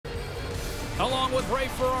Along with Ray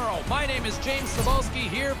Ferraro, my name is James Cebulski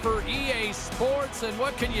here for EA Sports, and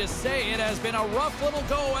what can you say? It has been a rough little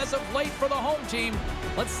go as of late for the home team.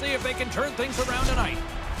 Let's see if they can turn things around tonight.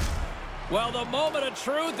 Well, the moment of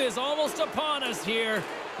truth is almost upon us here.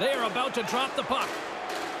 They are about to drop the puck.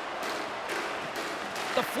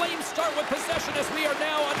 The Flames start with possession as we are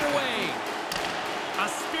now underway. A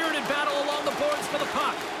spirited battle along the boards for the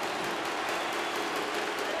puck.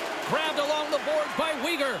 Grabbed along the boards by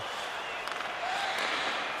Weegar.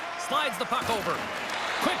 Slides the puck over.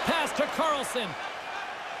 Quick pass to Carlson.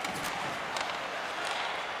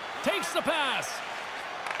 Takes the pass.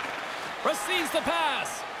 Receives the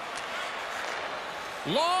pass.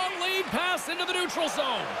 Long lead pass into the neutral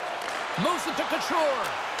zone. Moves it to Couture.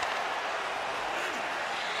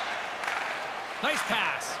 Nice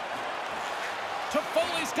pass.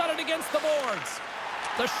 Toffoli's got it against the boards.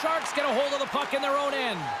 The Sharks get a hold of the puck in their own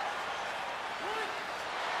end.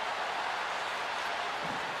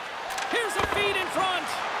 Here's a feed in front.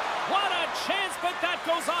 What a chance, but that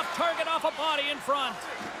goes off target, off a body in front.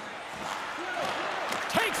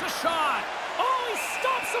 Takes a shot. Oh, he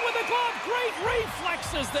stops it with a glove. Great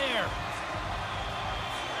reflexes there.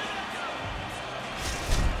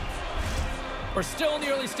 We're still in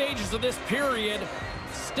the early stages of this period.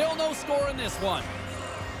 Still no score in this one.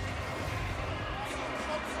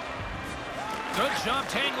 Good job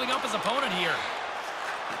tangling up his opponent here.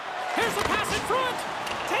 Here's a pass in front.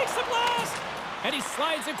 Takes the blast. And he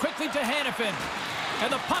slides it quickly to Hanifin.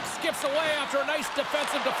 And the puck skips away after a nice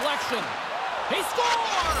defensive deflection. He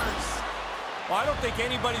scores! Well, I don't think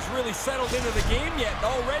anybody's really settled into the game yet.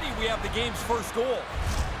 Already we have the game's first goal.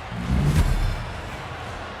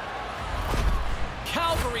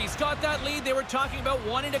 Calgary's got that lead. They were talking about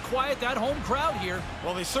wanting to quiet that home crowd here.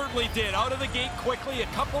 Well, they certainly did. Out of the gate quickly. A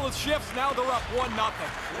couple of shifts. Now they're up 1-0.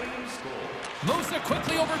 Moves it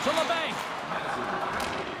quickly over to LeBanc.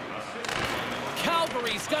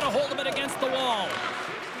 Calgary's got a hold of it against the wall.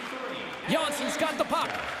 Jansson's got the puck.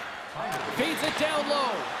 Feeds it down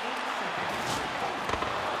low.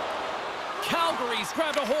 Calgary's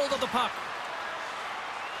grabbed a hold of the puck.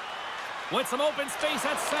 With some open space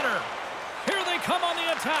at center. Here they come on the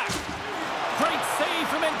attack. Great save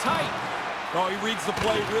from in tight. Oh, he reads the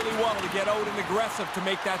play really well to get out and aggressive to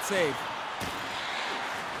make that save.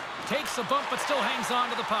 Takes a bump but still hangs on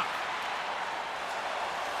to the puck.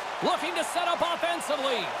 Looking to set up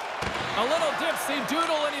offensively. A little dipsy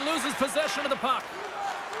doodle and he loses possession of the puck.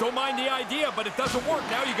 Don't mind the idea, but it doesn't work.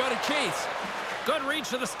 Now you got to chase. Good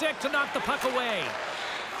reach of the stick to knock the puck away.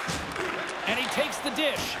 And he takes the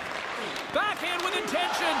dish. Backhand with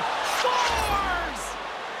intention. Scores!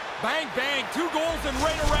 Bang, bang. 2 goals in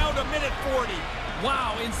right around a minute 40.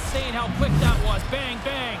 Wow, insane how quick that was. Bang,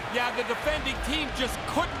 bang. Yeah, the defending team just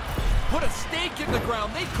couldn't put a stake in the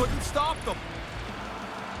ground. They couldn't stop them.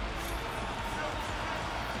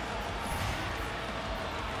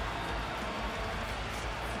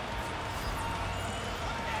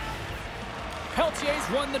 Peltier's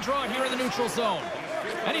won the draw here in the neutral zone.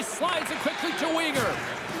 And he slides it quickly to Weegar.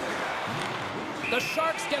 The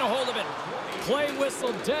Sharks get a hold of it. Play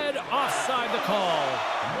whistle dead, offside the call.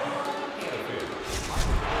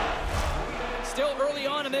 Still early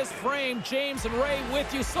on in this frame, James and Ray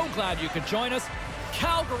with you. So glad you could join us.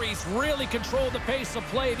 Calgary's really controlled the pace of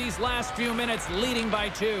play these last few minutes, leading by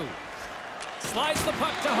 2. Slides the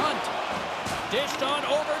puck to Hunt. Dished on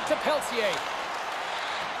over to Peltier.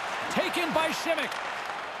 Taken by Shimmick.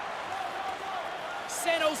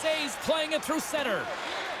 San Jose's playing it through center.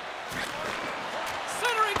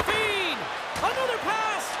 Centering feed. Another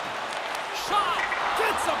pass. Shot.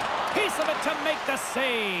 Gets a piece of it to make the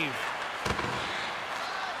save.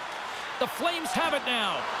 The Flames have it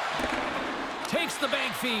now. Takes the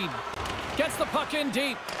bank feed. Gets the puck in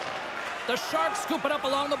deep. The Sharks scoop it up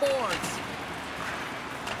along the boards.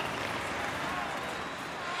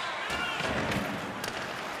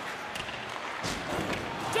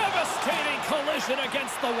 Devastating collision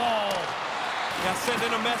against the wall. Yeah,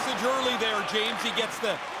 sending a message early there, James. He gets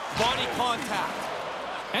the body contact.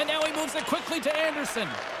 And now he moves it quickly to Anderson.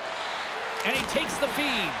 And he takes the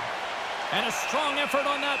feed. And a strong effort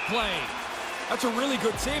on that play. That's a really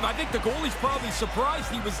good save. I think the goalie's probably surprised.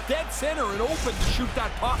 He was dead center and open to shoot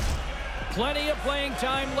that puck. Plenty of playing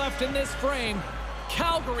time left in this frame.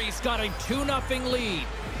 Calgary's got a 2-0 lead.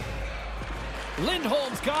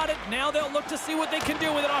 Lindholm's got it. Now they'll look to see what they can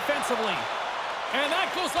do with it offensively. And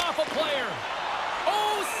that goes off a player.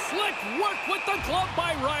 Oh, slick work with the glove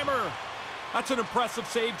by Reimer. That's an impressive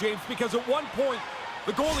save, James, because at one point,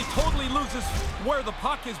 the goalie totally loses where the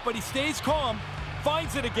puck is, but he stays calm,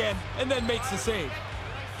 finds it again, and then makes the save.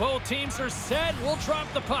 Both teams are set. We'll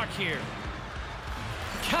drop the puck here.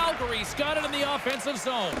 Calgary's got it in the offensive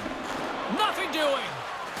zone. Nothing doing.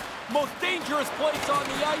 Most dangerous place on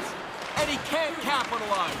the ice, and he can't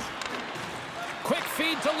capitalize. Quick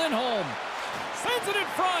feed to Lindholm. Sends it in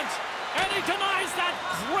front, and he denies that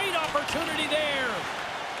great opportunity there.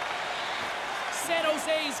 San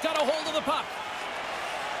Jose's got a hold of the puck.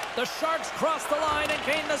 The Sharks cross the line and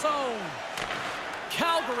gain the zone.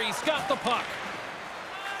 Calgary's got the puck.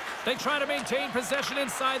 They try to maintain possession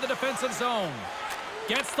inside the defensive zone.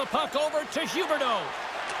 Gets the puck over to Huberdeau.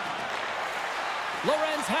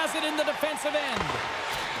 Lorenz has it in the defensive end.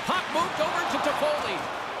 Puck moved over to Toffoli.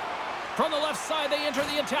 From the left side, they enter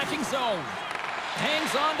the attacking zone.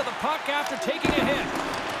 Hangs on to the puck after taking a hit.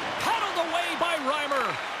 Paddled away by Reimer.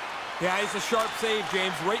 Yeah, it's a sharp save,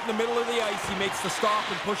 James. Right in the middle of the ice, he makes the stop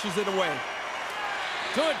and pushes it away.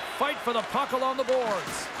 Good fight for the puck along the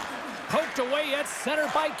boards. Poked away at center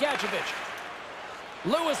by Gadjevich.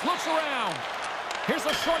 Lewis looks around. Here's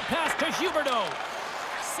a short pass to Huberdeau.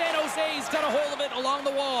 San Jose's got a hold of it along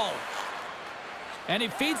the wall. And he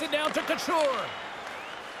feeds it down to Couture.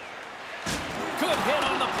 Good hit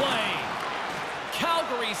on the play.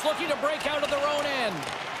 Calgary's looking to break out of their own end.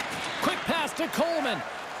 Quick pass to Coleman.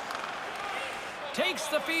 Takes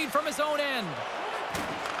the feed from his own end.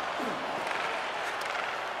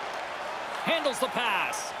 Handles the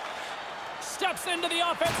pass. Steps into the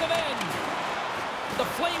offensive end. The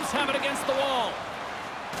Flames have it against the wall.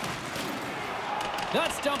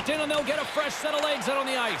 That's dumped in, and they'll get a fresh set of legs out on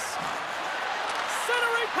the ice.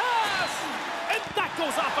 Centering pass! And that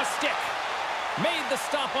goes off a stick. Made the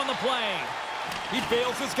stop on the play. He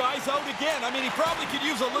bails his guys out again. I mean, he probably could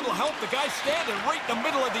use a little help. The guy's standing right in the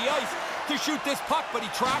middle of the ice to shoot this puck, but he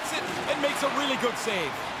tracks it and makes a really good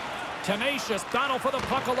save. Tenacious battle for the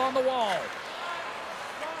puck along the wall.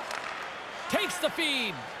 Takes the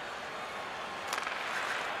feed.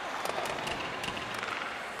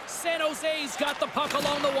 San Jose's got the puck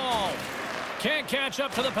along the wall. Can't catch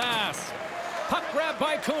up to the pass. Puck grabbed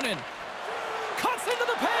by Kunin. Cuts into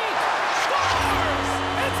the paint. Scores!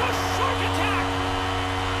 It's a shark attack.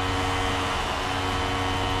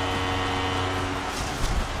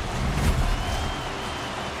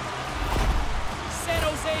 San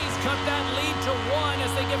Jose's cut that lead to 1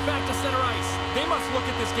 as they get back to center ice. They must look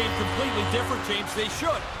at this game completely different, James. They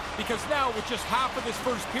should. Because now, with just half of this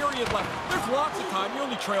first period left, there's lots of time. You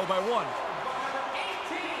only trail by 1.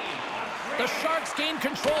 The Sharks gain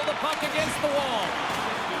control of the puck against the wall.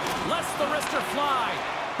 Lets the wrister fly.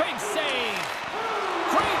 Big save.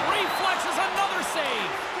 Great reflexes, another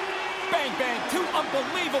save. Bang, bang, 2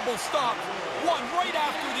 unbelievable stops. One right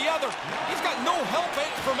after the other. He's got no help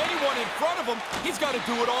from anyone in front of him. He's got to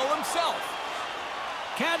do it all himself.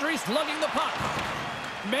 Kadri's lugging the puck.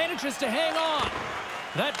 Manages to hang on.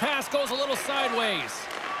 That pass goes a little sideways.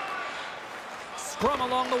 Scrum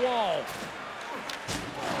along the wall.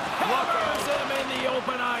 Hammers him in the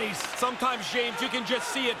open ice. Sometimes, James, you can just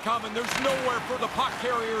see it coming. There's nowhere for the puck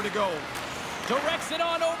carrier to go. Directs it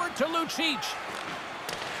on over to Lucic.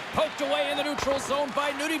 Poked away in the neutral zone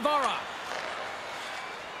by Nudivara.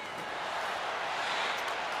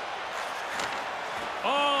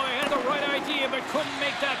 Oh, he had the right idea, but couldn't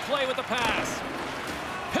make that play with the pass.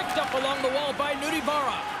 Picked up along the wall by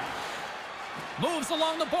Nudivara. Moves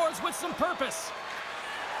along the boards with some purpose.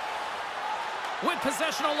 With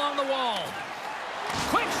possession along the wall.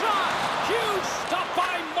 Quick shot! Huge stop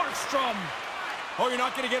by Markstrom. Oh, you're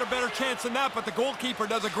not going to get a better chance than that, but the goalkeeper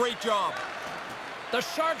does a great job. The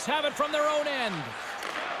Sharks have it from their own end.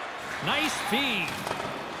 Nice feed.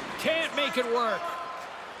 Can't make it work.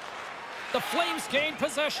 The Flames gain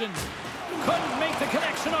possession. Couldn't make the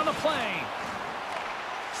connection on the play.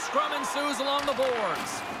 Scrum ensues along the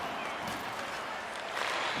boards.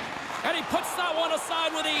 And he puts that one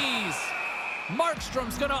aside with ease.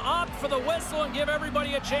 Markstrom's going to opt for the whistle and give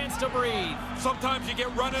everybody a chance to breathe. Sometimes you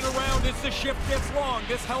get running around as the shift gets long.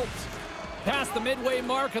 This helps. Past the midway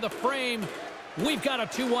mark of the frame, we've got a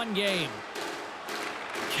 2-1 game.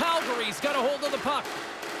 Calgary's got a hold of the puck.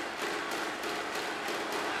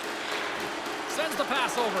 Sends the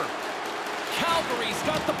pass over. Calgary's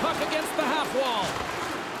got the puck against the half wall.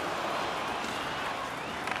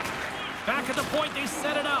 Back at the point, they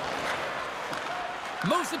set it up.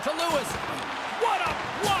 Moves it to Lewis. What a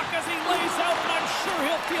block as he lays out, and I'm sure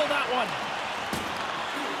he'll feel that one.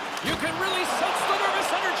 You can really sense the nervous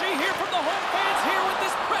energy here from the home fans here with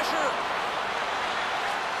this pressure.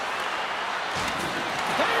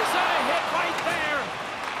 There's a hit right there.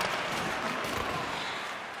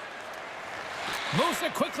 Moves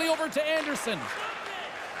it quickly over to Anderson.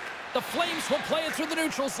 The Flames will play it through the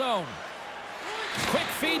neutral zone. Quick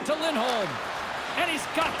feed to Lindholm. And he's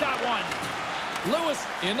got that one. Lewis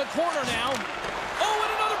in the corner now. Oh,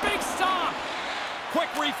 and another big stop. Quick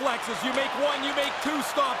reflexes. You make one, you make two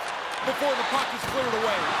stops before the puck is cleared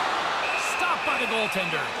away. Stopped by the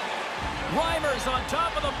goaltender. Reimer's on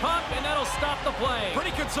top of the puck, and that'll stop the play.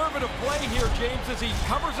 Pretty conservative play here, James, as he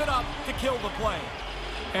covers it up to kill the play.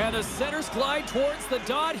 And the centers glide towards the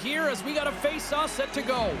dot here as we got a face-off set to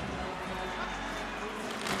go.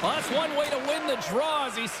 Well, that's one way to win the draw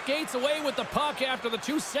as he skates away with the puck after the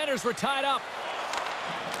two centers were tied up.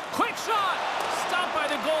 Quick shot! Stopped by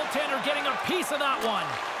the goaltender, getting a piece of that one.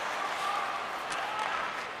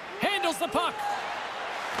 Handles the puck.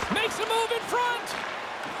 Makes a move in front.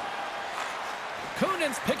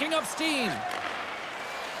 Kunin's picking up steam.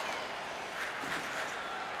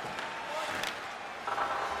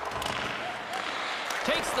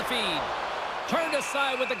 Takes the feed. Turned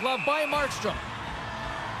aside with the glove by Markstrom.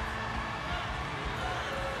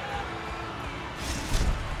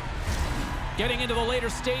 Getting into the later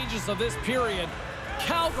stages of this period.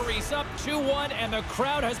 Calgary's up 2-1, and the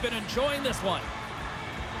crowd has been enjoying this one.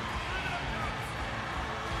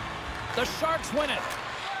 The Sharks win it.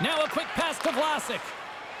 Now a quick pass to Vlasic.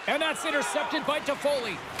 And that's intercepted by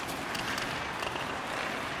Toffoli.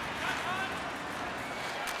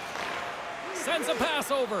 Sends a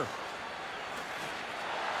pass over.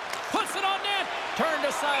 Puts it on net. Turned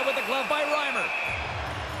aside with the glove by Reimer.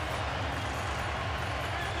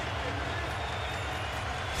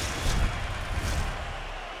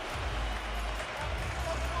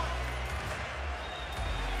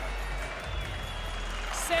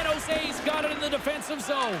 San Jose's got it in the defensive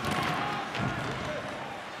zone.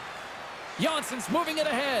 Jansson's moving it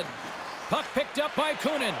ahead. Puck picked up by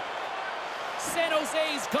Kunin. San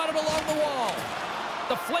Jose's got it along the wall.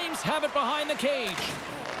 The Flames have it behind the cage.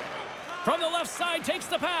 From the left side, takes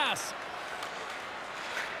the pass.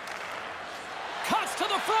 Cuts to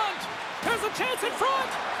the front. There's a chance in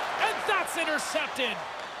front. And that's intercepted.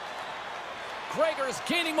 Gregor's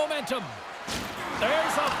gaining momentum.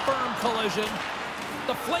 There's a firm collision.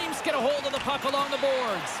 The Flames get a hold of the puck along the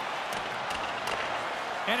boards.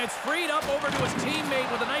 And it's freed up over to his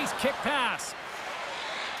teammate with a nice kick pass.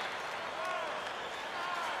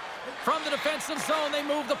 From the defensive zone, they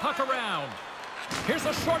move the puck around. Here's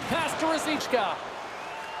a short pass to Ruzicka.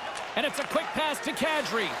 And it's a quick pass to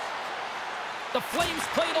Kadri. The Flames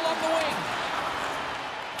play it along the wing.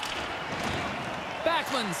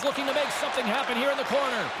 Backlund's looking to make something happen here in the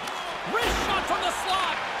corner. Wrist shot from the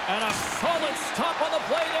slot. And a solid stop on the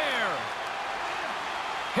play there.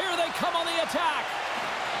 Here they come on the attack.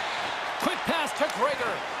 Quick pass to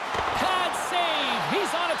Gregor. Pad save.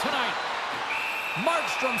 He's on it tonight.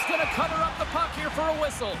 Markstrom's going to cover up the puck here for a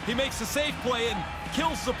whistle. He makes a safe play and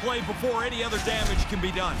kills the play before any other damage can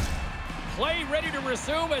be done. Play ready to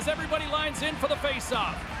resume as everybody lines in for the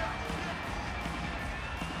faceoff.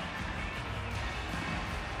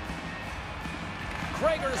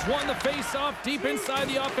 Gregor's won the faceoff deep inside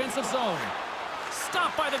the offensive zone.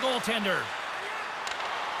 Stopped by the goaltender.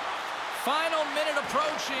 Final minute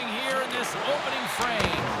approaching here in this opening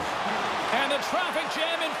frame. And the traffic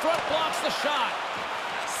jam in front blocks the shot.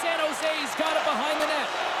 San Jose's got it behind the net.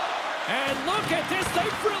 And look at this.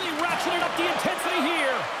 They've really ratcheted up the intensity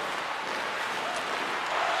here.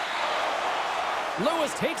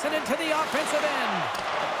 Lewis takes it into the offensive end.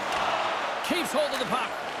 Keeps hold of the puck.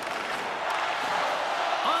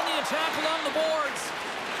 On the attack along the boards.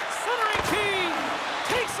 Centering team.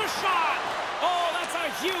 Takes a shot. Oh, that's a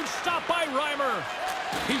huge stop by Reimer.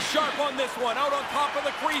 He's sharp on this one. Out on top of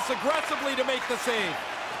the crease aggressively to make the save.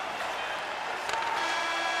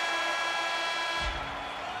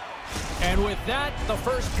 And with that, the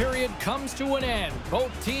first period comes to an end.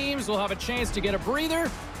 Both teams will have a chance to get a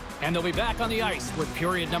breather, and they'll be back on the ice with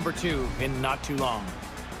period number 2 in not too long.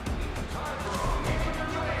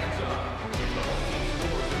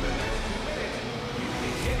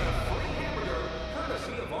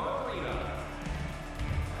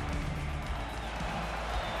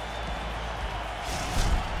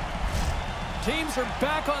 Teams are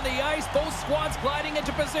back on the ice, both squads gliding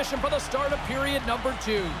into position for the start of period number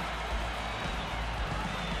 2.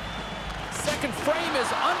 Second frame is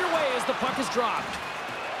underway as the puck is dropped.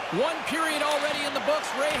 One period already in the books.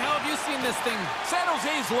 Ray, how have you seen this thing? San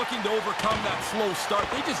Jose's looking to overcome that slow start.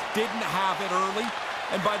 They just didn't have it early.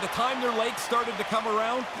 And by the time their legs started to come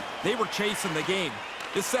around, they were chasing the game.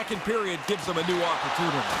 This second period gives them a new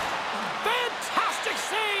opportunity. Fantastic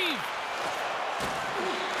save!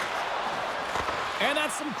 And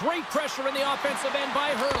that's some great pressure in the offensive end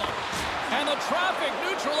by Hurdle. And the traffic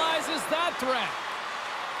neutralizes that threat.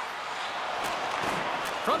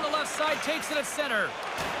 From the left side, takes it at center.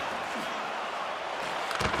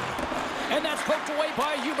 And that's poked away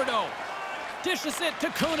by Huberdeau. Dishes it to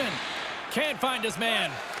Kunin. Can't find his man.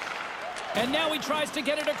 And now he tries to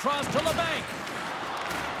get it across to LeBanc.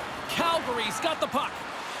 Calgary's got the puck.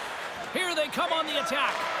 Here they come on the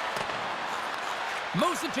attack.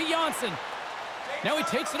 Moves it to Janssen. Now he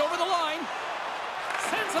takes it over the line.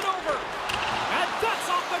 Sends it over. And that's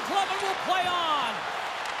off the glove and will play on.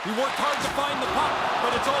 He worked hard to find the puck,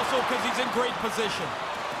 but it's also because he's in great position.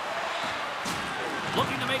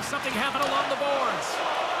 Looking to make something happen along the boards.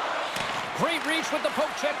 Great reach with the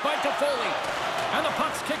poke check by Toffoli. And the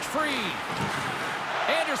puck's kicked free.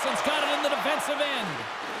 Anderson's got it in the defensive end.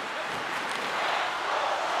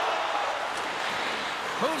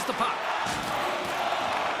 Moves the puck.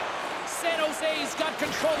 San Jose's got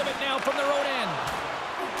control of it now from their own end.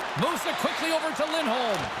 Moves it quickly over to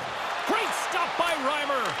Lindholm. Great stop by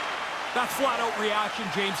Reimer. That's flat-out reaction,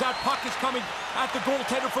 James. That puck is coming at the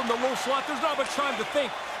goaltender from the low slot. There's not much time to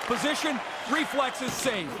think. Position, reflexes,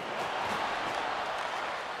 save.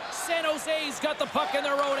 San Jose's got the puck in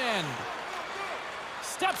their own end.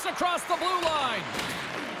 Steps across the blue line.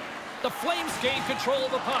 The Flames gain control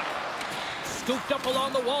of the puck. Scooped up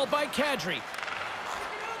along the wall by Kadri.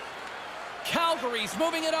 Calgary's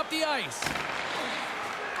moving it up the ice.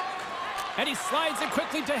 And he slides it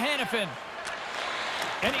quickly to Hanifin.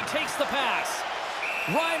 And he takes the pass.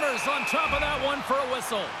 Reimer's on top of that one for a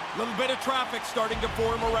whistle. A little bit of traffic starting to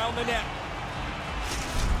form around the net.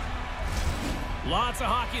 Lots of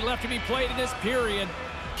hockey left to be played in this period.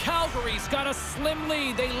 Calgary's got a slim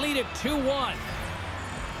lead. They lead it 2-1.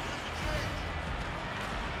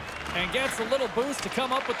 And gets a little boost to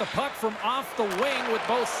come up with the puck from off the wing with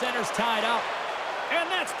both centers tied up. And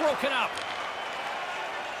that's broken up.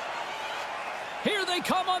 Here they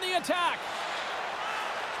come on the attack.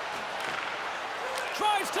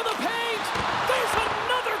 Drives to the paint. There's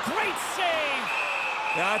another great save.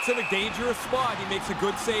 That's in a dangerous spot. He makes a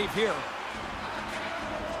good save here.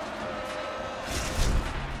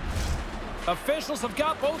 Officials have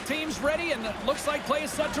got both teams ready, and it looks like play is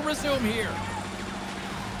set to resume here.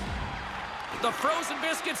 The frozen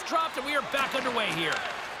biscuits dropped, and we are back underway here.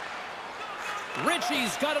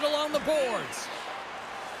 Ritchie's got it along the boards.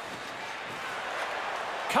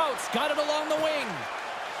 Coates got it along the wing.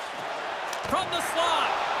 From the slot.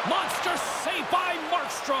 Monster save by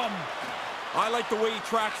Markstrom. I like the way he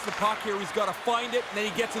tracks the puck here. He's got to find it, and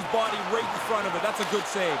then he gets his body right in front of it. That's a good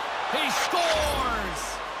save. He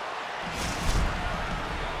scores!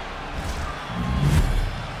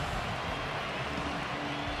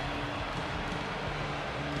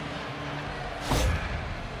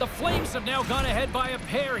 The Flames have now gone ahead by a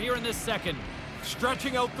pair here in this second.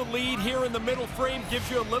 Stretching out the lead here in the middle frame gives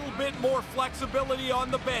you a little bit more flexibility on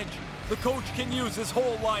the bench. The coach can use his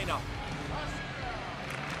whole lineup.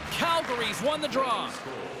 Calgary's won the draw.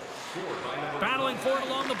 Battling for it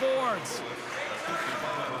along the boards.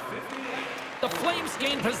 The Flames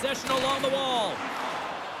gain possession along the wall.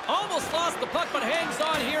 Almost lost the puck, but hangs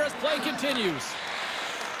on here as play continues.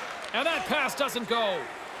 And that pass doesn't go.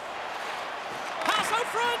 Pass out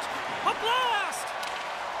front! A blast!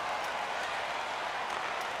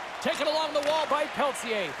 Taken along the wall by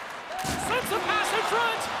Peltier. Sends a pass in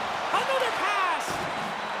front! Another pass!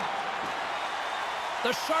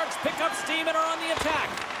 The Sharks pick up steam and are on the attack.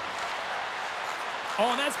 Oh,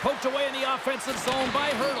 and that's poked away in the offensive zone by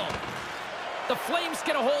Hurdle. The Flames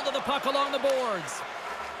get a hold of the puck along the boards.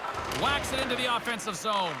 Whacks it into the offensive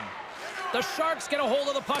zone. The Sharks get a hold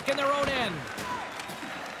of the puck in their own end.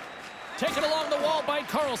 Taken along the wall by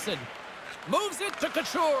Carlson. Moves it to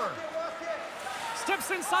Couture.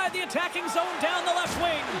 Steps inside the attacking zone down the left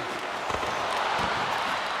wing.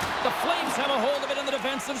 The Flames have a hold of it in the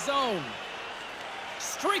defensive zone.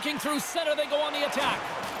 Streaking through center, they go on the attack.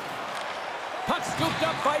 Puck scooped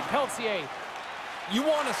up by Peltier. You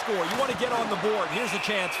want to score. You want to get on the board. Here's a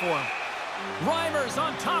chance for him. Reimer's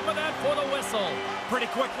on top of that for the whistle. Pretty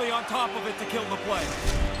quickly on top of it to kill the play.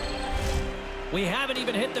 We haven't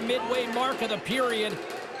even hit the midway mark of the period.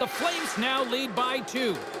 The Flames now lead by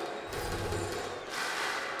 2.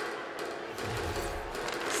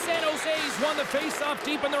 San Jose's won the face-off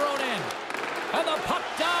deep in their own end. And the puck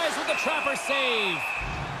dies with the trapper save.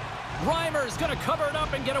 Reimer's going to cover it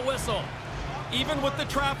up and get a whistle. Even with the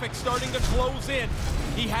traffic starting to close in,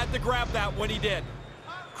 he had to grab that when he did.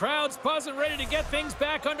 Crowd's buzzing, ready to get things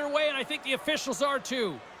back underway, and I think the officials are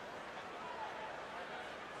too.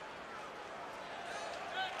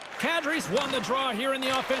 Kadri's won the draw here in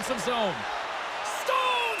the offensive zone.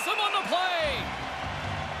 Stones him on the play!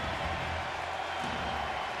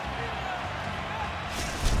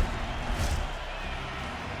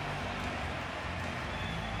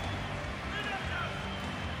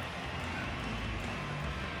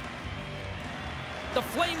 The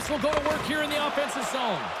Flames will go to work here in the offensive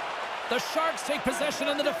zone. The Sharks take possession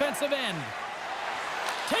in the defensive end.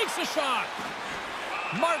 Takes a shot.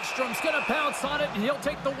 Markstrom's going to pounce on it, and he'll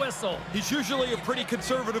take the whistle. He's usually a pretty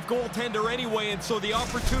conservative goaltender anyway, and so the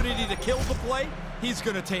opportunity to kill the play, he's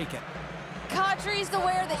going to take it. Kadri's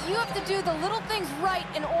aware that you have to do the little things right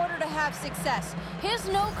in order to have success. His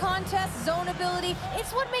no-contest zone ability,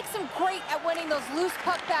 it's what makes him great at winning those loose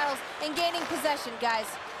puck battles and gaining possession, guys.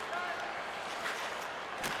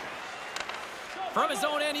 From his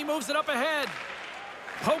own end, he moves it up ahead.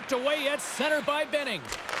 Poked away at center by Benning.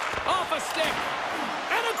 Off a stick.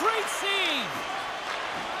 And a great save.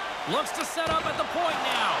 Looks to set up at the point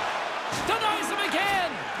now. Denies him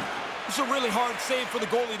again. It's a really hard save for the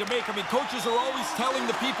goalie to make. I mean, coaches are always telling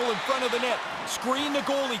the people in front of the net, screen the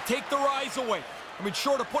goalie, take their eyes away. I mean,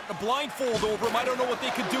 short of putting a blindfold over him, I don't know what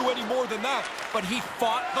they could do any more than that. But he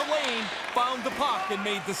fought the lane, found the puck, and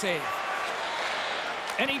made the save.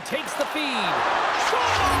 And he takes the feed.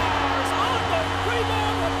 Scores on the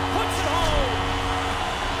rebound and puts it home.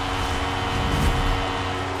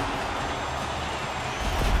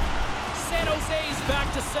 San Jose's back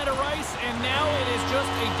to center ice, and now it is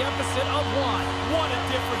just a deficit of 1. What a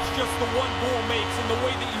difference just the one goal makes in the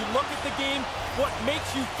way that you look at the game, what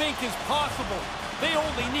makes you think is possible. They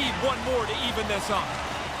only need one more to even this up.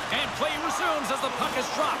 And play resumes as the puck is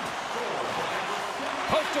dropped.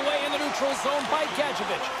 Poked away in the neutral zone by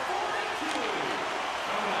Gadjevich.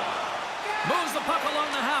 Moves the puck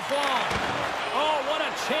along the half wall. Oh, what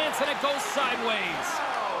a chance, and it goes sideways.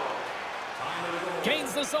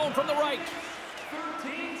 Gains the zone from the right.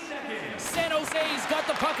 San Jose's got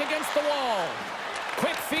the puck against the wall.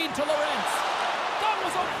 Quick feed to Lorentz. That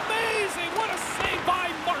was amazing. What a save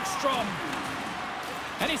by Markstrom.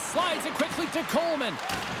 And he slides it quickly to Coleman.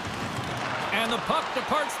 And the puck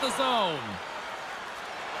departs the zone.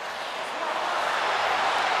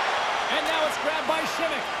 And now it's grabbed by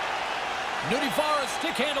Shimmick. Nudivara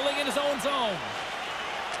stick handling in his own zone.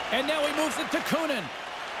 And now he moves it to Kunin.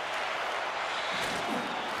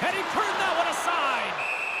 And he turned that one aside.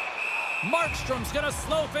 Markstrom's going to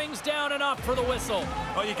slow things down and up for the whistle.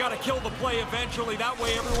 Well, you got to kill the play eventually. That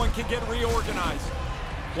way everyone can get reorganized.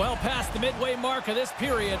 Well past the midway mark of this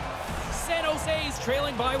period, San Jose's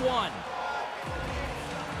trailing by 1.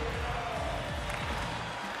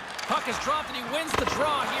 Puck is dropped and he wins the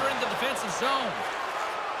draw here in the defensive zone.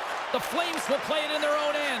 The Flames will play it in their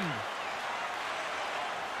own end.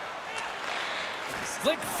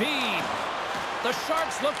 Slick feed. The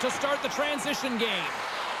Sharks look to start the transition game.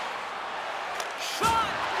 Shot!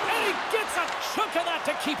 And he gets a chunk of that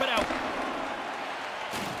to keep it out.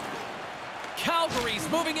 Calgary's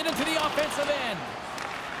moving it into the offensive end.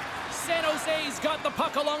 San Jose's got the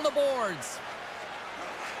puck along the boards.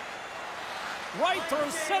 Right through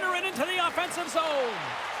center and into the offensive zone.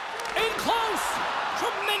 In close.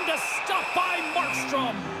 Tremendous stuff by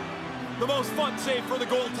Markstrom. The most fun save for the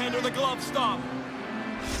goaltender, the glove stop.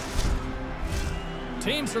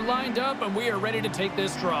 Teams are lined up and we are ready to take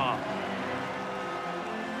this draw.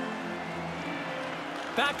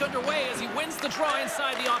 Back underway as he wins the draw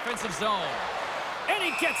inside the offensive zone. And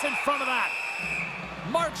he gets in front of that.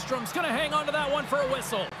 Markstrom's going to hang on to that one for a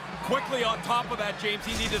whistle. Quickly on top of that, James,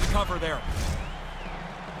 he needed a cover there.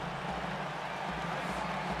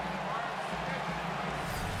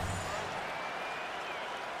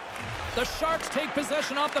 The Sharks take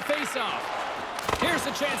possession off the faceoff. Here's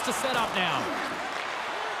a chance to set up now.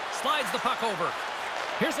 Slides the puck over.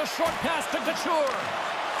 Here's a short pass to Couture.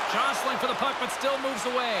 Jostling for the puck, but still moves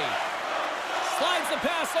away. Slides the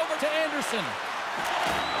pass over to Anderson.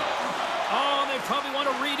 Oh, they probably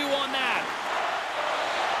want a redo on that.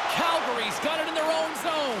 Calgary's got it in their own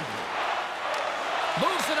zone.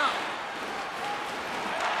 Moves it up.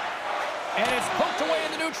 And it's poked away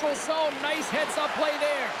in the neutral zone. Nice heads-up play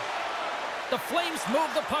there. The Flames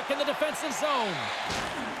move the puck in the defensive zone.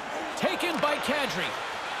 Taken by Kadri.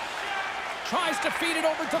 Tries to feed it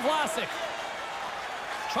over to Vlasic.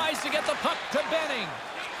 Tries to get the puck to Benning.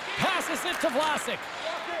 Passes it to Vlasic.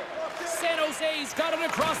 San Jose's got it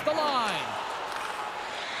across the line.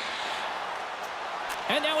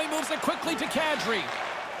 And now he moves it quickly to Kadri.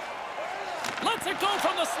 Lets it go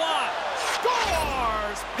from the slot.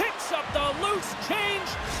 Scores! Picks up the loose change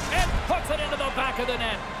and puts it into the back of the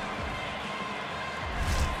net.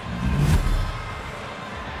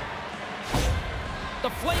 The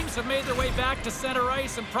Flames have made their way back to center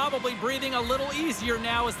ice and probably breathing a little easier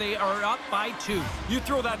now as they are up by 2. You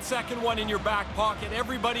throw that second one in your back pocket,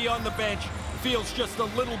 everybody on the bench feels just a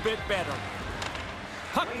little bit better.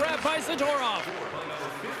 Puck grab by Zadorov.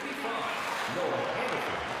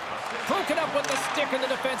 Broken up with the stick in the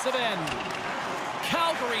defensive end.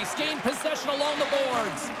 Calgary's gained possession along the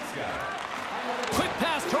boards. Quick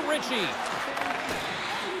pass to Ritchie.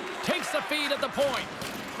 Takes the feed at the point.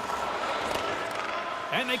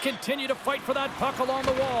 And they continue to fight for that puck along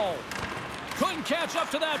the wall. Couldn't catch up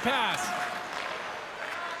to that pass.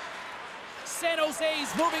 San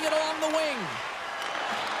Jose's moving it along the wing.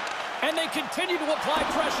 And they continue to apply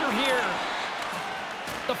pressure here.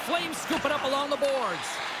 The Flames scoop it up along the boards.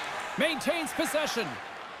 Maintains possession.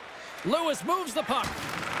 Lewis moves the puck.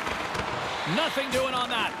 Nothing doing on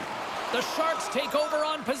that. The Sharks take over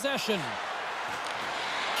on possession.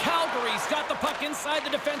 Calgary's got the puck inside the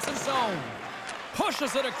defensive zone.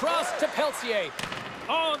 Pushes it across to Peltier.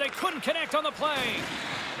 Oh, they couldn't connect on the play.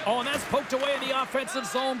 Oh, and that's poked away in the offensive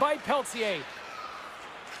zone by Peltier.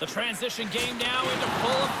 The transition game now into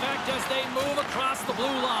full effect as they move across the blue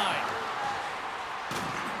line.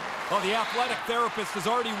 Well, the athletic therapist is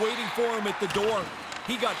already waiting for him at the door.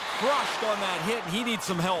 He got crushed on that hit, and he needs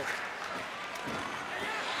some help.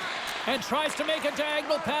 And tries to make a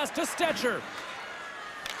diagonal pass to Stetcher.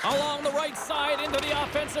 Along the right side into the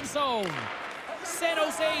offensive zone. San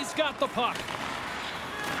Jose's got the puck.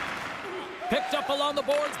 Picked up along the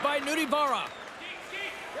boards by Nudivara.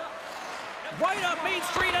 Right up Main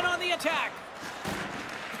Street and on the attack.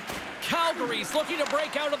 Calgary's looking to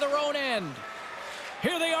break out of their own end.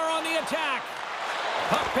 Here they are on the attack.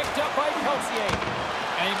 Puck picked up by Peltier.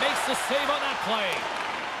 And he makes the save on that play.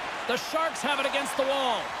 The Sharks have it against the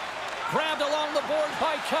wall. Grabbed along the board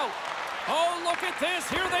by Kaut. Oh, look at this.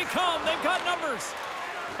 Here they come. They've got numbers.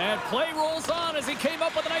 And play rolls on as he came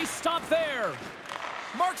up with a nice stop there.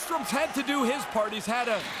 Markstrom's had to do his part. He's had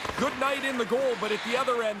a good night in the goal, but at the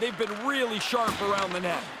other end, they've been really sharp around the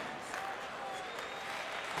net.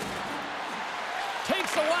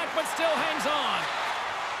 Takes a whack, but still hangs on.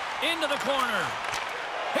 Into the corner.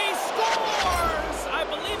 He scores! I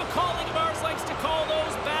believe a colleague of ours likes to call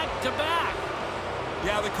those back-to-back.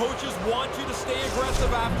 Yeah, the coaches want you to stay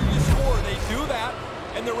aggressive after you score. They do that,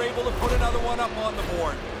 and they're able to put another one up on the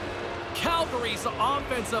board. Calgary's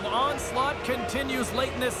offensive onslaught continues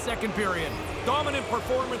late in this second period. Dominant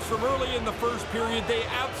performance from early in the first period. They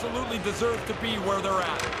absolutely deserve to be where they're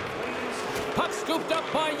at. Puck scooped up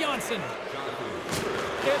by Janssen.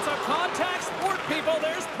 It's a contact sport, people.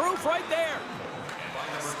 There's proof right there.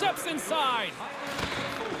 Steps inside.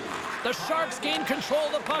 The Sharks gain control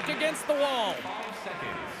of the puck against the wall.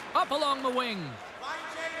 Up along the wing.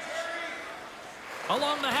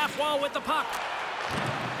 Along the half wall with the puck.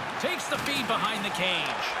 Takes the feed behind the cage.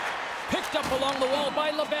 Picked up along the wall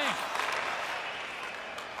by LeBanc.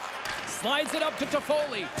 Slides it up to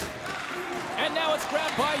Toffoli. And now it's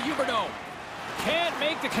grabbed by Huberdeau. Can't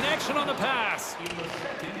make the connection on the pass.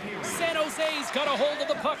 San Jose's got a hold of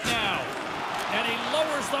the puck now. And he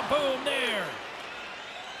lowers the boom there.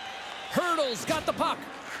 Hurdle's got the puck.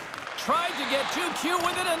 Tried to get too cute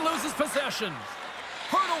with it and loses possession.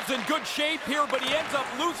 Hurdle's in good shape here, but he ends up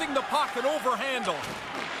losing the puck and overhandle.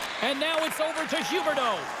 And now it's over to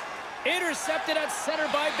Huberdeau. Intercepted at center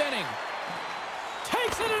by Benning.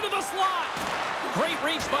 Takes it into the slot. Great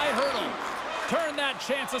reach by Hurdle. Turn that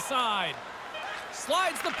chance aside.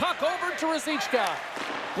 Slides the puck over to Ruzicka.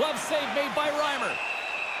 Glove save made by Reimer.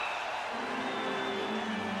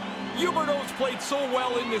 Huberdeau's played so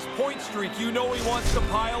well in this point streak, you know he wants to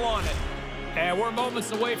pile on it. And we're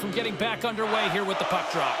moments away from getting back underway here with the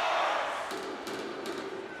puck drop.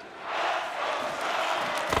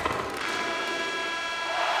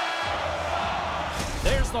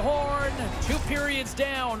 There's the horn. 2 periods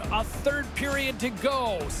down, a third period to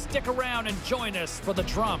go. Stick around and join us for the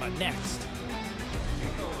drama next.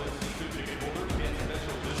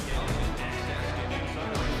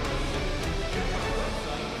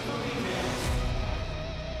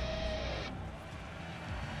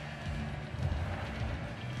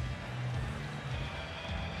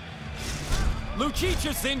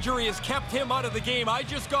 Lucic's injury has kept him out of the game. I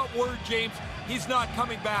just got word, James, he's not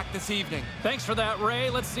coming back this evening. Thanks for that, Ray.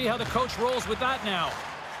 Let's see how the coach rolls with that now.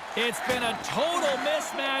 It's been a total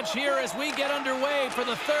mismatch here as we get underway for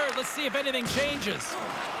the third. Let's see if anything changes.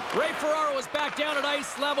 Ray Ferraro is back down at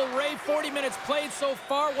ice level. Ray, 40 minutes played so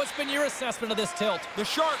far. What's been your assessment of this tilt? The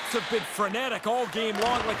Sharks have been frenetic all game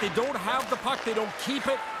long. Like, they don't have the puck, they don't keep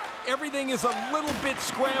it. Everything is a little bit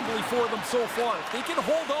scrambly for them so far. If they can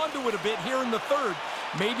hold on to it a bit here in the third,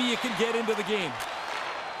 maybe you can get into the game.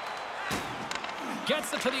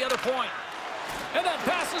 Gets it to the other point. And that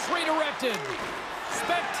pass is redirected.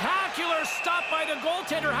 Spectacular stop by the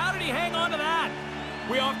goaltender. How did he hang on to that?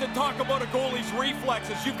 We often talk about a goalie's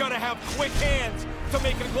reflexes. You've got to have quick hands to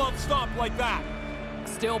make a glove stop like that.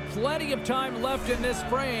 Still plenty of time left in this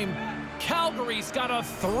frame. Calgary's got a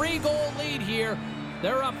 3-goal lead here.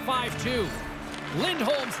 They're up 5-2.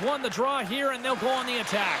 Lindholm's won the draw here, and they'll go on the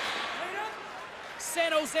attack.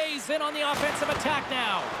 San Jose's in on the offensive attack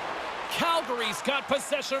now. Calgary's got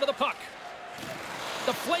possession of the puck.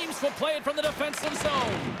 The Flames will play it from the defensive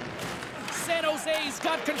zone. San Jose's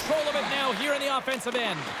got control of it now here in the offensive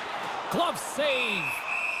end. Glove save.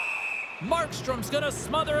 Markstrom's going to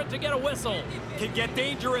smother it to get a whistle. Can get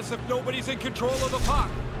dangerous if nobody's in control of the puck.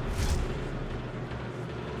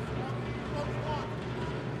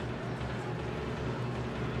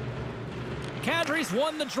 Kadri's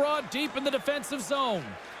won the draw deep in the defensive zone.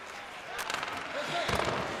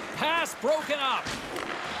 Pass broken up.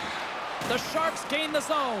 The Sharks gain the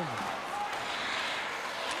zone.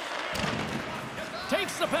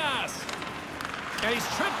 Takes the pass. And he's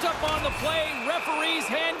tripped up on the play. Referee's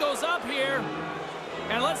hand goes up here.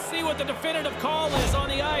 And let's see what the definitive call is on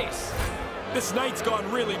the ice. This night's gone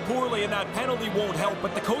really poorly, and that penalty won't help,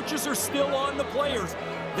 but the coaches are still on the players.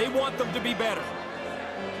 They want them to be better.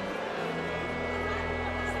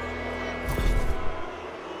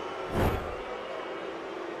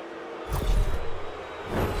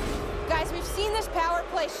 Power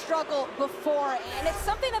play struggle before, and it's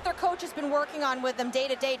something that their coach has been working on with them day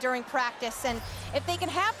to day during practice. And if they can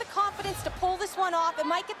have the confidence to pull this one off, it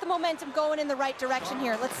might get the momentum going in the right direction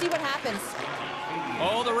here. Let's see what happens.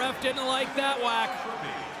 Oh, the ref didn't like that whack.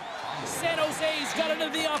 San Jose's got into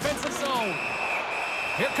the offensive zone.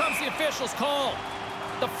 Here comes the official's call.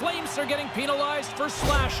 The Flames are getting penalized for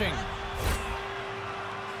slashing.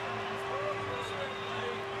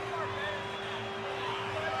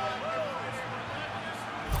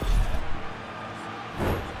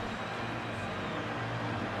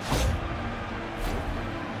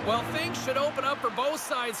 Well, things should open up for both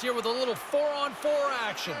sides here with a little 4-on-4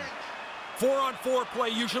 action. 4-on-4 play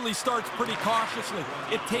usually starts pretty cautiously.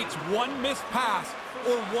 It takes one missed pass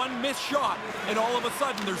or one missed shot, and all of a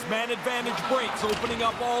sudden there's man advantage breaks opening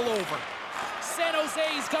up all over. San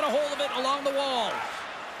Jose's got a hold of it along the wall.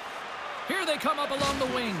 Here they come up along the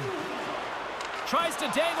wing. Tries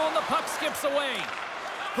to dangle and the puck skips away.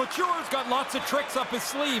 Couture's got lots of tricks up his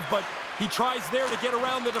sleeve, but he tries there to get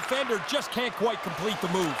around the defender, just can't quite complete the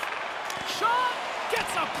move. Shot!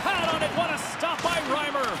 Gets a pad on it. What a stop by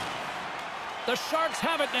Reimer. The Sharks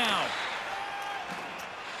have it now.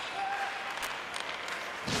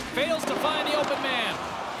 Fails to find the open man.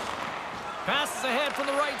 Passes ahead from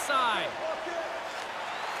the right side.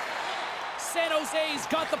 San Jose's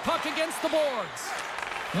got the puck against the boards.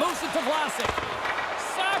 Moves it to Vlasic.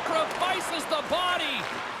 Sacrifices the body.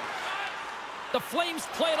 The Flames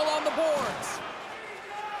play it along the boards.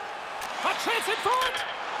 A chance in front.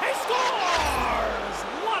 He scores!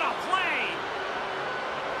 What a play!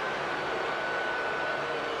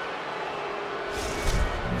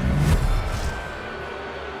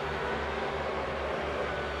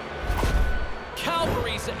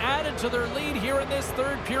 Calgary's added to their lead here in this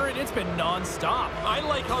third period. It's been non-stop. I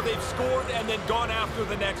like how they've scored and then gone after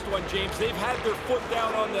the next one, James. They've had their foot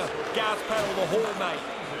down on the gas pedal the whole night.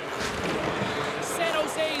 San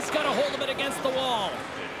Jose's got a hold of it against the wall.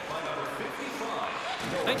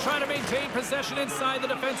 They try to maintain possession inside the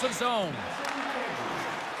defensive zone.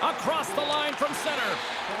 Across the line from center.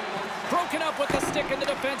 Broken up with the stick in the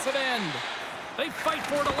defensive end. They fight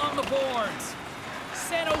for it along the boards.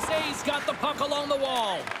 San Jose's got the puck along the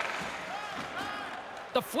wall.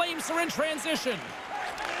 The Flames are in transition.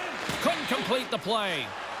 Couldn't complete the play.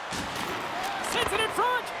 Sends it in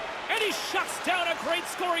front, and he shuts down a great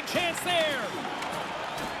scoring chance there.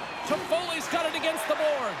 Toffoli's got it against the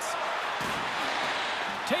boards.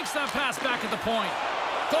 Takes that pass back at the point.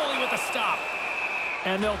 Goalie with a stop.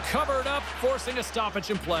 And they'll cover it up, forcing a stoppage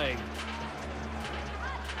in play.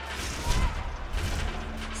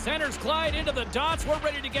 Centers glide into the dots. We're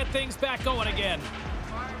ready to get things back going again.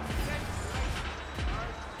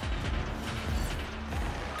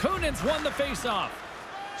 Kunin's won the faceoff.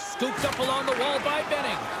 Scooped up along the wall by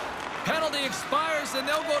Benning. Penalty expires, and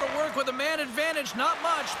they'll go to work with a man advantage. Not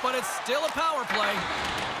much, but it's still a power play.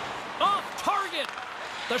 Off target.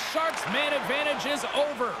 The Sharks' man advantage is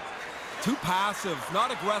over. Too passive,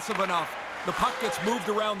 not aggressive enough. The puck gets moved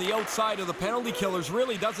around the outside of the penalty killers.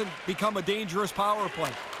 Really doesn't become a dangerous power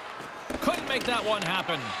play. Couldn't make that one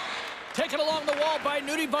happen. Taken along the wall by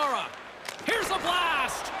Nudivara. Here's a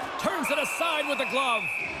blast. Turns it aside with the glove.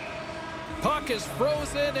 Puck is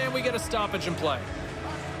frozen, and we get a stoppage in play.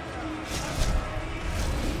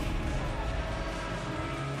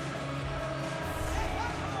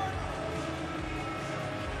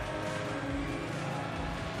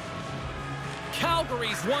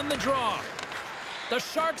 Calgary's won the draw. The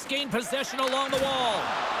Sharks gain possession along the wall.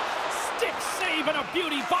 Stick save save and a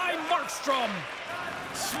beauty by Markstrom.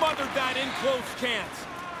 Smothered that in-close chance.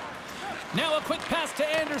 Now a quick pass to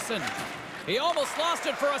Anderson. He almost lost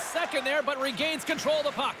it for a second there, but regains control of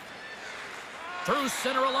the puck. Through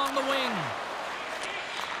center along the wing.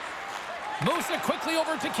 Moves it quickly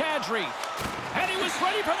over to Kadri. And he was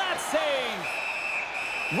ready for that save.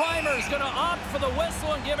 Reimer's going to opt for the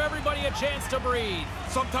whistle and give everybody a chance to breathe.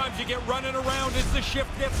 Sometimes you get running around as the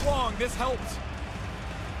shift gets long. This helps.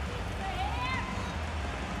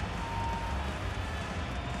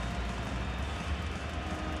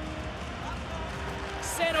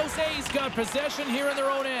 San Jose's got possession here in their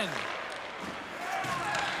own end.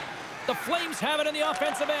 The Flames have it in the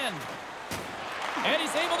offensive end. And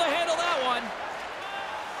he's able to handle that one.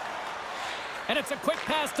 And it's a quick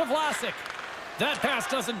pass to Vlasic. That pass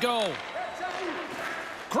doesn't go.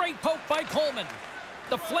 Great poke by Coleman.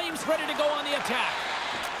 The Flames ready to go on the attack.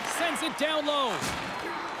 Sends it down low.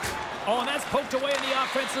 Oh, and that's poked away in the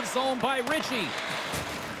offensive zone by Ritchie.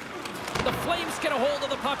 The Flames get a hold of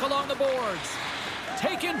the puck along the boards.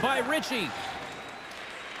 Taken by Ritchie.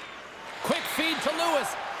 Quick feed to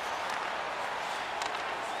Lewis.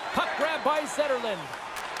 Puck grab by Zetterlund.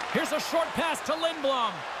 Here's a short pass to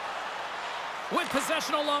Lindblom. With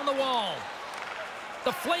possession along the wall.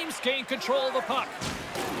 The Flames gain control of the puck.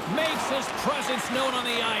 Makes his presence known on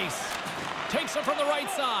the ice. Takes it from the right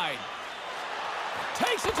side.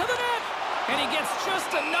 Takes it to the net. And he gets just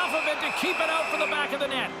enough of it to keep it out for the back of the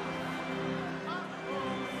net.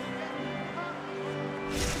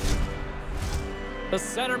 The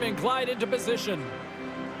centermen glide into position.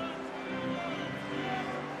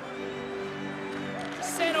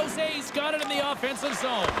 San Jose's got it in the offensive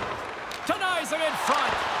zone. Denies him in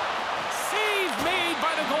front. Save made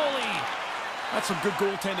by the goalie. That's some good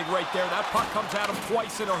goaltending right there. That puck comes at him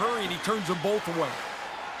twice in a hurry, and he turns them both away.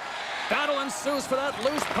 Battle ensues for that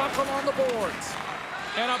loose puck from on the boards.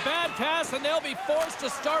 And a bad pass, and they'll be forced to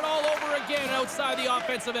start all over again outside the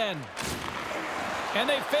offensive end. And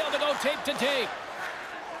they fail to go tape to tape.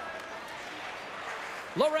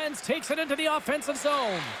 Lorenz takes it into the offensive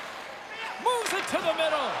zone. Moves it to the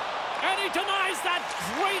middle. And he denies that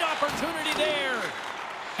great opportunity there.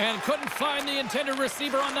 And couldn't find the intended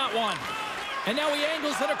receiver on that one. And now he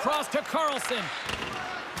angles it across to Carlson.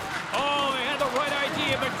 Oh, they had the right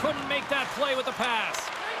idea, but couldn't make that play with the pass.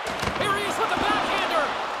 Here he is with the backhander.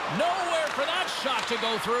 Nowhere for that shot to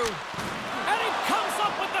go through. And he comes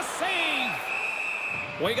up with the save.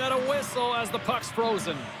 We got a whistle as the puck's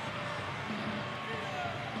frozen.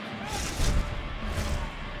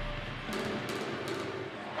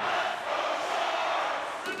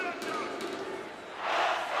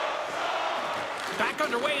 Back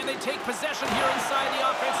underway, and they take possession here inside the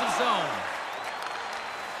offensive zone.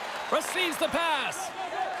 Receives the pass.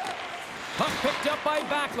 Puck picked up by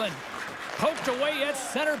Backlund. Poked away at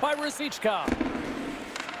center by Ruzicka.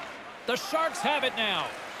 The Sharks have it now.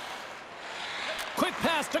 Quick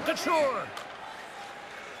pass to Couture.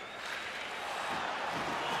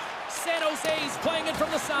 San Jose's playing it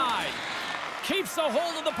from the side. Keeps a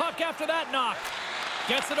hold of the puck after that knock.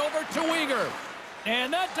 Gets it over to Uyghur.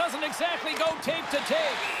 And that doesn't exactly go tape to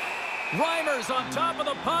tape. Reimer's on top of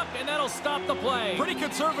the puck, and that'll stop the play. Pretty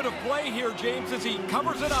conservative play here, James, as he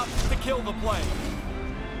covers it up to kill the play.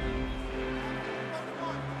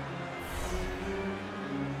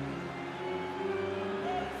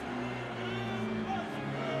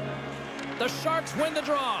 The Sharks win the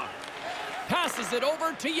draw. Passes it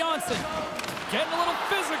over to Janssen. Getting a little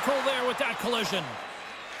physical there with that collision.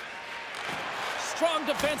 Strong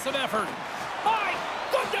defensive effort. My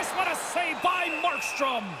goodness, what a save by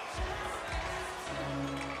Markstrom.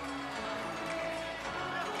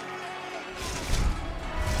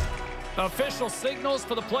 Official signals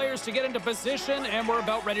for the players to get into position, and we're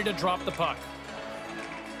about ready to drop the puck.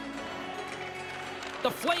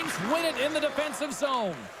 The Flames win it in the defensive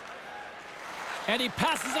zone. And he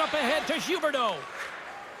passes it up ahead to Huberdeau.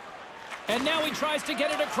 And now he tries to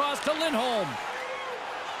get it across to Lindholm.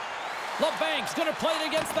 LeBank's going to play it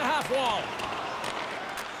against the half wall.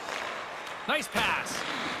 Nice pass.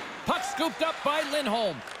 Puck scooped up by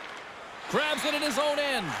Lindholm. Grabs it in his own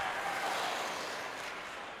end.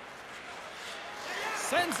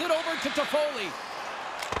 Sends it over to Toffoli.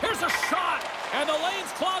 Here's a shot. And the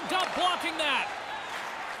lane's clogged up blocking that.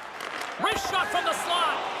 Wrist shot from the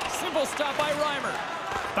slot. Simple stop by Reimer.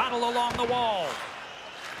 Battle along the wall.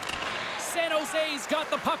 San Jose's got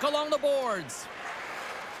the puck along the boards.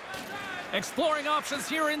 Exploring options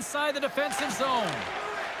here inside the defensive zone.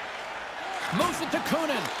 Moves it to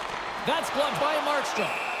Kunin. That's gloved by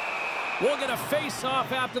Markstrom. We'll get a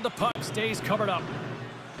face-off after the puck stays covered up.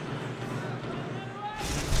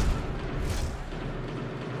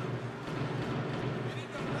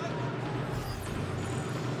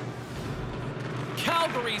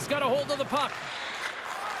 Calgary's got a hold of the puck.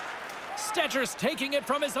 Stetcher's taking it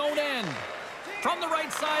from his own end. From the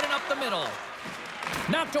right side and up the middle.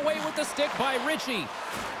 Knocked away with the stick by Ritchie.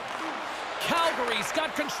 Calgary's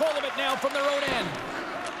got control of it now from their own end.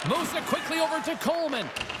 Moves it quickly over to Coleman.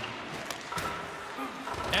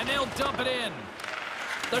 And they'll dump it in.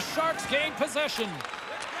 The Sharks gain possession.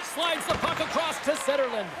 Slides the puck across to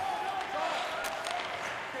Zetterlund.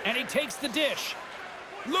 And he takes the dish.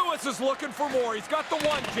 Lewis is looking for more. He's got the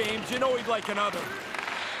one, James. You know he'd like another.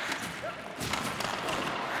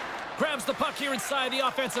 Grabs the puck here inside the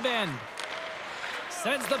offensive end.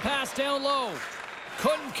 Sends the pass down low.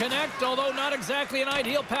 Couldn't connect, although not exactly an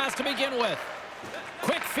ideal pass to begin with.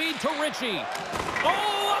 Quick feed to Ritchie.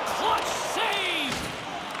 Oh, a clutch save!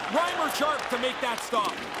 Reimer sharp to make that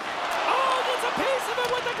stop. Oh, gets a piece of it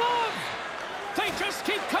with the glove. They just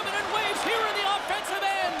keep coming in waves here in the offensive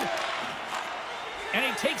end. And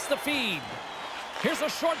he takes the feed. Here's a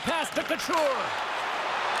short pass to Couture.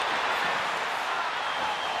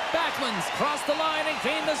 Backlund's crossed the line and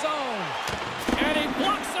gained the zone. And he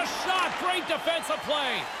blocks the shot. Great defensive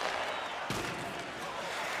play.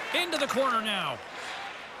 Into the corner now.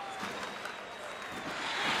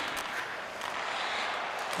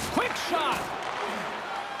 Quick shot.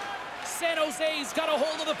 San Jose's got a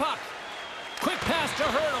hold of the puck. Quick pass to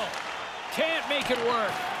Hurdle. Can't make it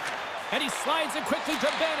work. And he slides it quickly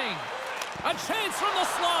to Benning. A chance from the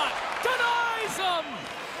slot. Denies him.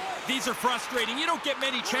 These are frustrating. You don't get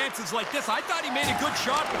many chances like this. I thought he made a good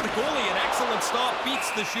shot, but the goalie, an excellent stop,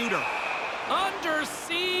 beats the shooter. Under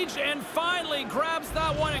siege and finally grabs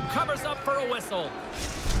that one and covers up for a whistle.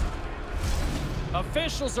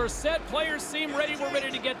 Officials are set. Players seem ready. We're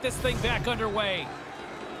ready to get this thing back underway.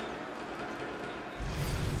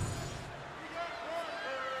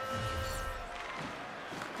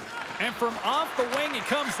 And from off the wing, he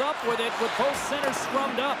comes up with it with both centers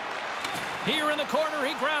scrummed up. Here in the corner,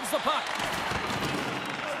 he grabs the puck.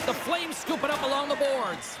 The Flames scoop it up along the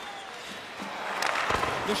boards.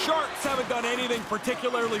 The Sharks haven't done anything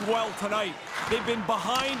particularly well tonight. They've been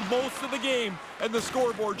behind most of the game, and the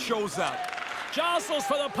scoreboard shows that. Jostles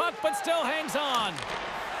for the puck, but still hangs on.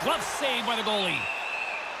 Glove save by the goalie.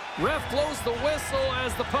 Ref blows the whistle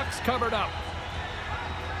as the puck's covered up.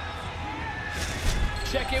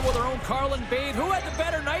 Check in with our own Carlin Bade, who had the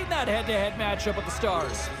better night in that head-to-head matchup with the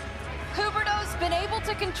Stars. Huberdeau's been able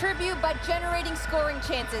to contribute by generating scoring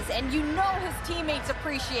chances, and you know his teammates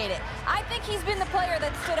appreciate it. I think he's been the player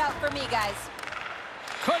that stood out for me, guys.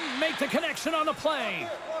 Couldn't make the connection on the play.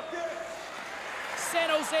 San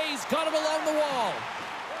Jose's got it along the wall.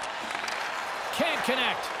 Can't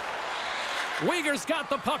connect. Uyghur's got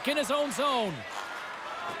the puck in his own zone.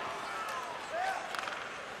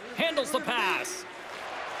 Handles the pass.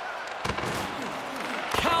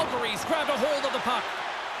 Calgary's grabbed a hold of the puck.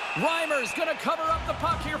 Reimer's going to cover up the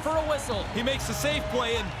puck here for a whistle. He makes a safe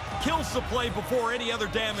play and kills the play before any other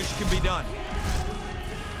damage can be done.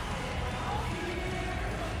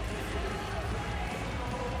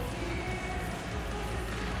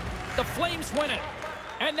 The Flames win it.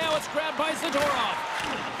 And now it's grabbed by Zadorov.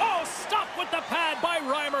 Oh, stopped with the pad by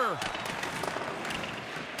Reimer.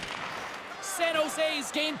 San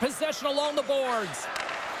Jose's gained possession along the boards.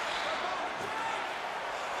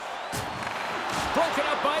 Broken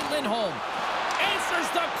up by Lindholm. Answers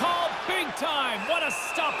the call big time. What a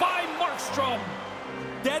stop by Markstrom.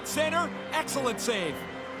 Dead center, excellent save.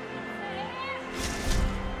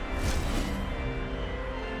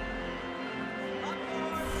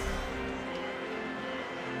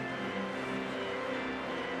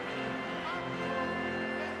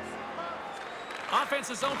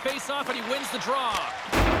 Offensive zone face-off, and he wins the draw.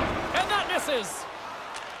 And that misses.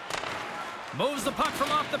 Moves the puck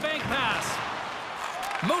from off the bank pass.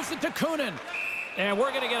 Moves it to Kunin. And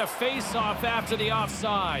we're going to get a face-off after the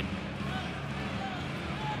offside.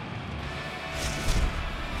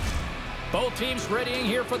 Both teams readying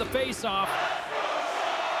here for the face-off.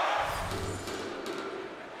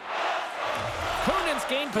 Kunin's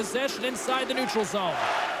gained possession inside the neutral zone.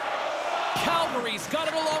 Calgary's got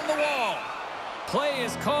it along the wall. Play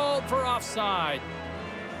is called for offside.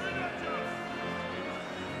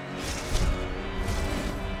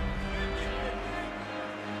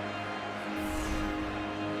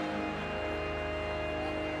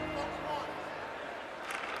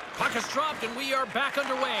 Puck is dropped and we are back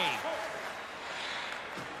underway.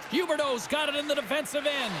 Huberdeau's got it in the defensive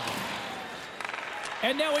end.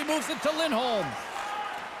 And now he moves it to Lindholm.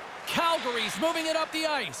 Calgary's moving it up the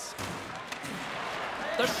ice.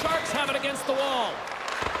 The Sharks have it against the wall.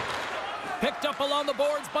 Picked up along the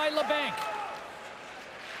boards by LeBanc.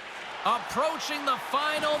 Approaching the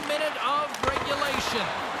final minute of regulation.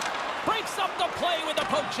 Breaks up the play with a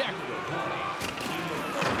poke check.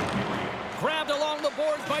 Grabbed along the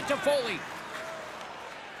boards by Toffoli.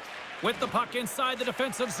 With the puck inside the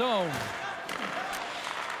defensive zone.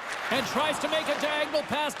 And tries to make a diagonal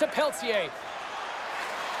pass to Peltier.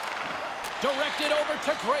 Directed over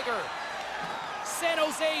to Gregor. San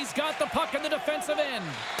Jose's got the puck in the defensive end.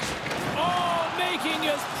 Oh, making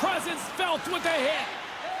his presence felt with a hit.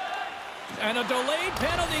 And a delayed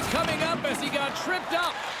penalty coming up as he got tripped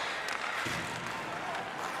up.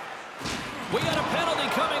 We got a penalty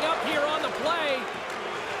coming up here on the play.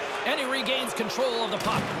 And he regains control of the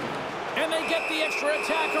puck. And they get the extra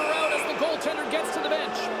attacker out as the goaltender gets to the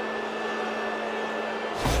bench.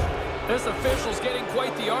 This official's getting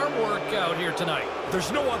quite the arm work out here tonight.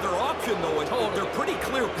 There's no other option, though. They're pretty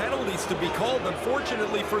clear penalties to be called.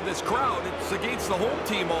 Unfortunately for this crowd, it's against the home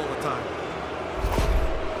team all the time.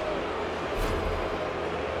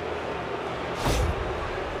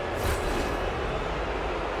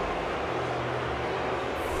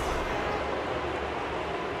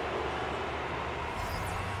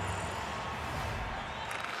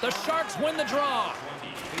 The Sharks win the draw.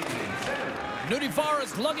 Nudivara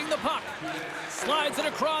is lugging the puck. Slides it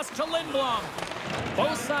across to Lindblom.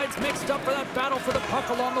 Both sides mixed up for that battle for the puck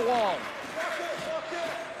along the wall.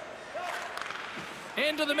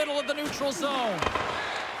 Into the middle of the neutral zone.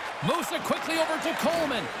 Moves it quickly over to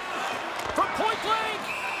Coleman. From point blank.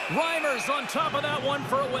 Reimers on top of that one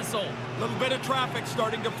for a whistle. A little bit of traffic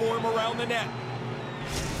starting to form around the net.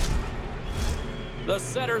 The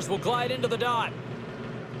setters will glide into the dot.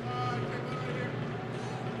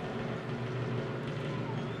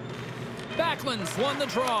 Backlund's won the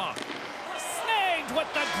draw. Snagged with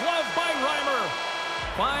the glove by Reimer.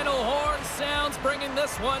 Final horn sounds, bringing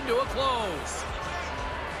this one to a close.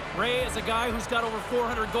 Ray is a guy who's got over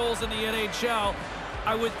 400 goals in the NHL.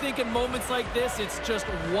 I would think in moments like this, it's just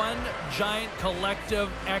one giant collective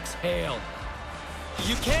exhale.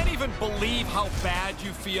 You can't even believe how bad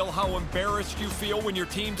you feel, how embarrassed you feel when your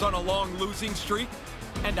team's on a long losing streak.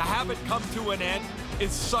 And to have it come to an end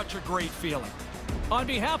is such a great feeling. On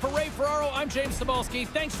behalf of Ray Ferraro, I'm James Cybulski.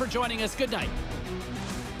 Thanks for joining us. Good night.